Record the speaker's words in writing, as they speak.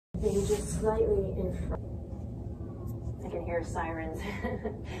maybe just slightly in front. I can hear sirens,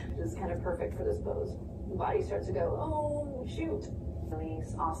 which is kind of perfect for this pose. The body starts to go, oh, shoot.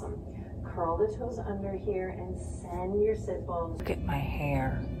 Release, awesome. Curl the toes under here and send your sit bones. Look at my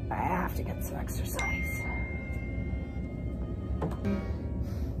hair. I have to get some exercise.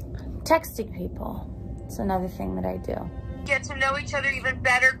 Texting people. It's another thing that I do. Get to know each other even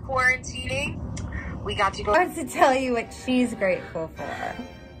better quarantining. We got to go. I want to tell you what she's grateful for.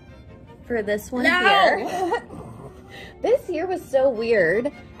 For this one here. This year was so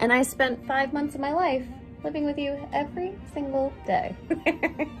weird, and I spent 5 months of my life living with you every single day.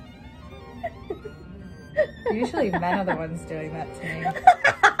 Usually men are the ones doing that to me.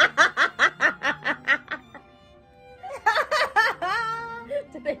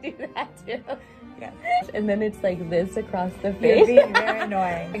 Did they do that too? Yeah. And then it's like this across the face. You're being very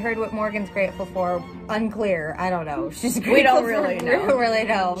annoying. I heard what Morgan's grateful for. Unclear. I don't know. She's grateful. We don't really know. We don't really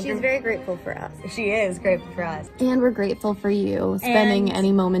know. She's very grateful for us. She is grateful for us. And we're grateful for you spending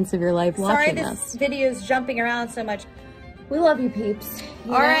any moments of your life watching us. Sorry this video is jumping around so much. We love you, peeps.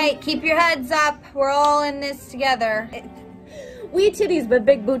 All right, keep your heads up. We're all in this together. We titties, but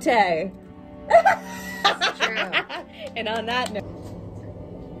big booty. That's true. And on that note.